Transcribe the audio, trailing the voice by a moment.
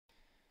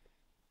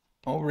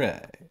All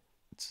right.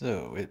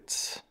 So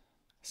it's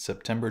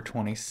September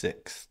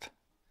 26th.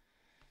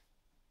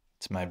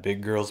 It's my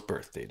big girl's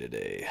birthday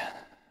today.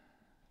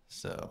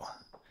 So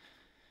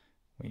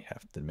we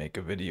have to make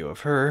a video of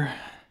her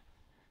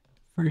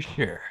for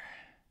sure.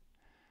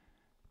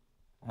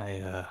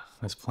 I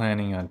was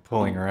planning on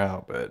pulling her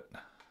out, but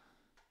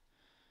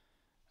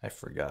I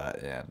forgot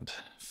and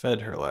fed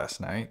her last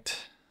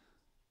night.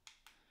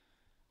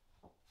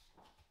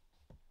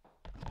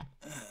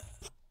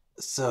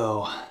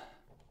 So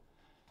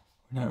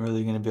we're not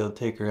really going to be able to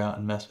take her out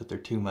and mess with her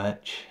too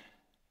much.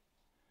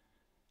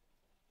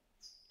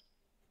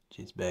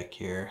 She's back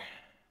here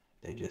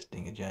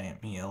digesting a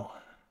giant meal.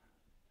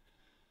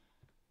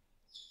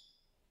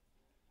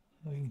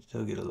 We can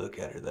still get a look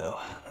at her though.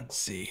 Let's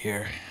see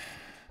here.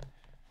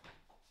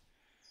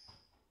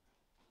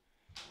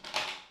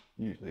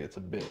 Usually it's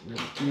a bit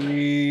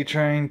risky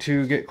trying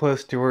to get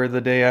close to her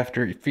the day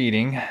after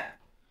feeding.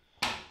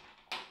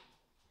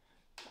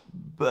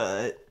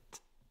 But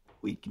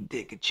we can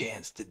take a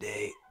chance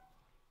today.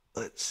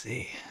 Let's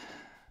see.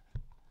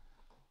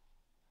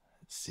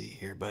 Let's see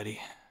here, buddy.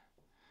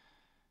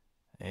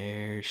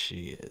 There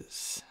she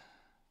is.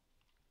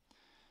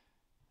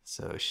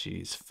 So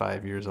she's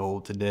 5 years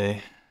old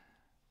today.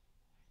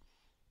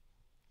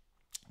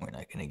 We're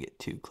not going to get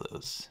too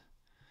close.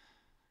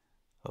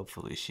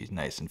 Hopefully she's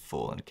nice and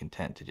full and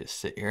content to just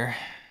sit here.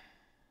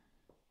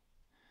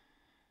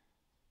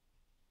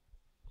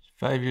 She's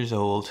 5 years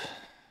old.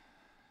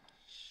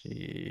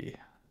 She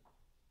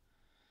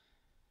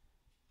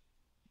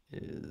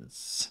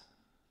is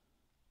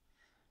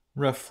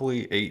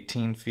roughly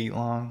 18 feet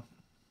long.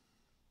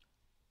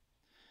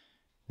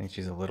 I think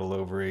she's a little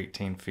over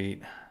 18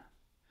 feet.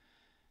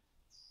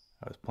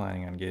 I was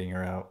planning on getting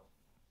her out,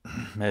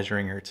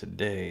 measuring her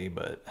today,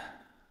 but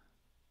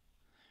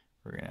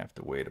we're going to have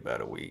to wait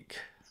about a week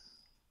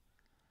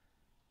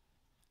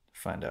to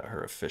find out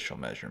her official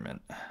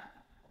measurement.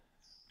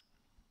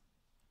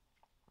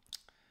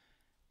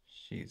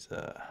 She's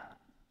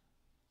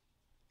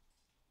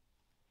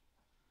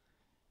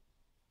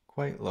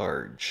quite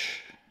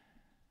large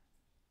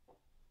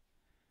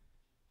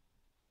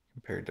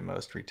compared to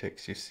most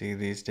retics you see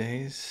these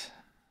days.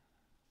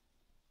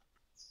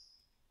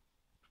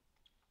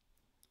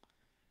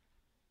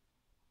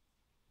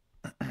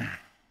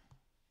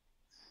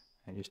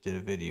 I just did a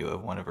video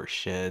of one of her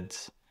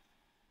sheds.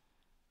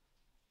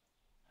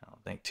 I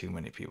don't think too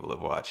many people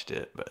have watched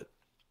it, but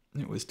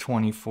it was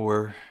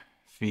 24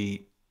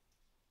 feet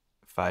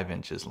 5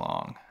 inches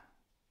long,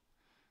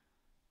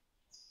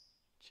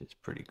 which is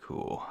pretty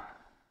cool.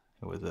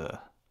 It was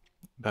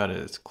about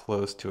as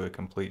close to a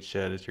complete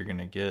shed as you're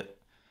gonna get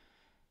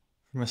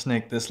from a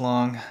snake this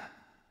long.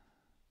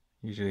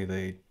 Usually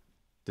they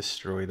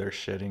destroy their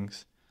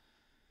sheddings.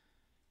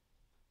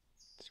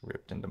 It's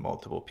ripped into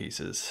multiple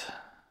pieces.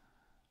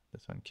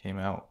 This one came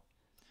out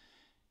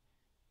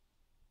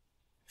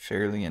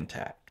fairly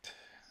intact.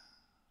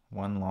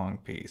 One long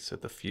piece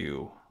with a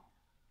few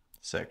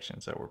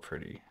sections that were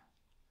pretty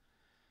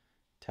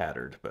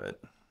tattered,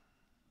 but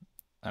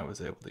I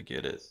was able to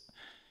get it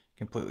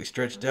completely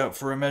stretched out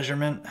for a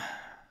measurement.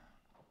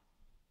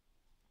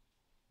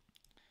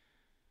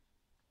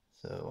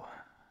 So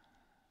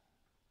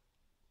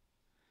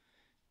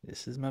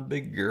this is my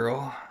big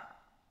girl,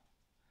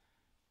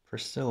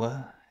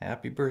 Priscilla.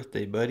 Happy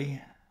birthday,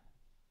 buddy.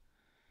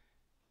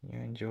 You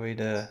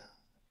enjoyed a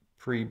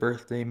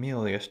pre-birthday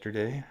meal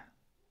yesterday.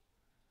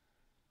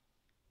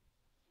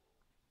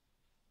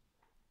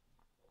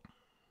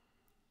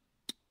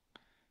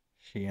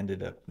 She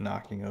ended up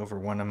knocking over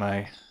one of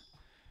my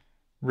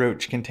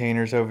roach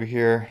containers over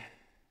here.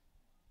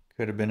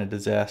 Could have been a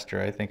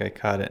disaster. I think I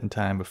caught it in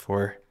time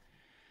before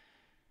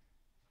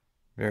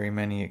very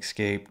many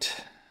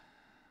escaped.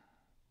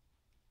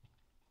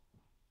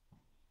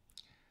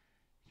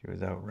 She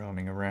was out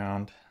roaming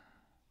around.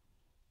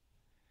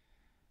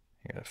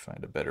 I gotta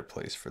find a better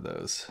place for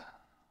those.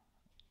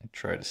 I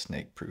try to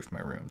snake proof my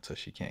room so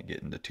she can't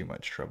get into too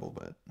much trouble,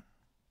 but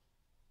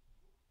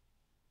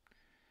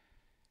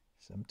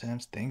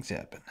sometimes things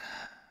happen.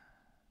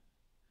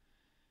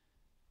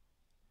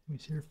 Let me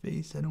see her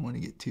face. I don't want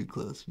to get too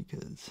close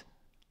because,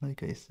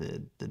 like I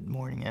said, the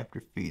morning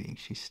after feeding,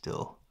 she's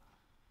still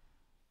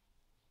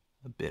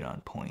a bit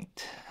on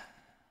point.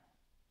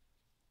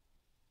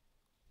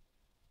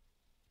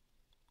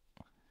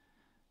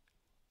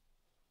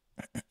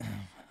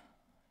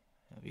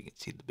 You can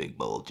see the big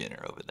bulge in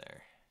her over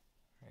there,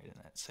 right in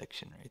that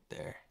section right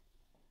there,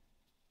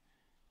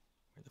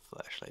 where the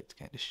flashlight's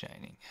kind of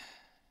shining.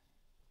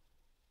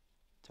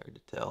 It's hard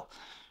to tell.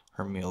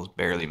 Her meals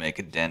barely make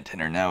a dent in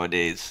her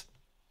nowadays.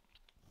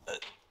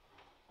 But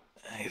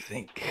I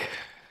think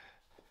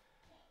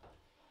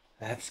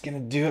that's gonna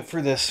do it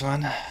for this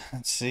one.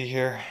 Let's see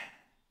here.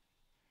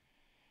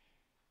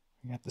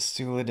 We got the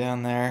Sula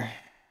down there.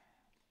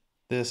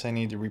 This I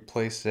need to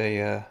replace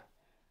the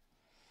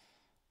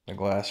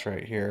glass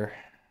right here.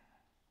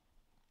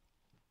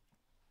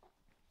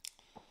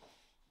 I'm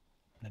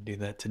gonna do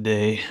that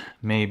today,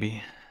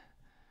 maybe.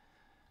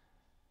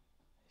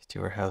 These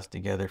two are housed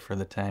together for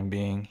the time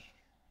being.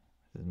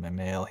 This is my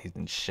male. He's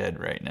in shed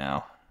right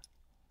now.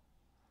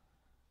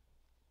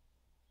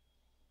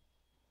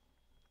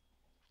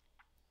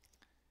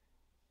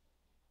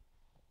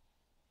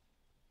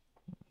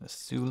 The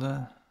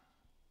Sula.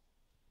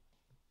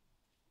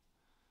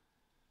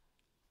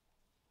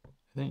 I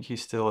think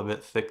he's still a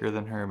bit thicker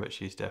than her, but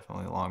she's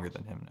definitely longer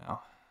than him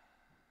now.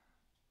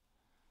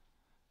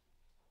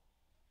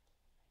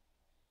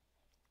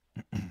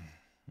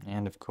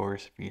 And of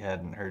course, if you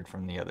hadn't heard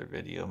from the other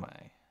video,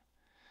 my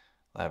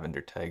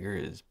lavender tiger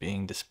is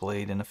being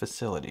displayed in a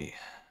facility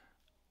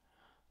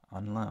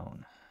on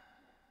loan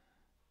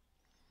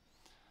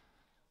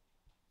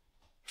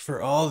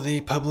for all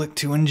the public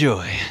to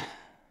enjoy.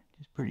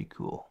 It's pretty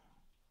cool.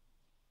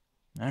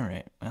 All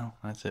right, well,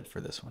 that's it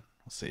for this one.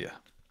 We'll see ya.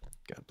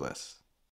 God bless.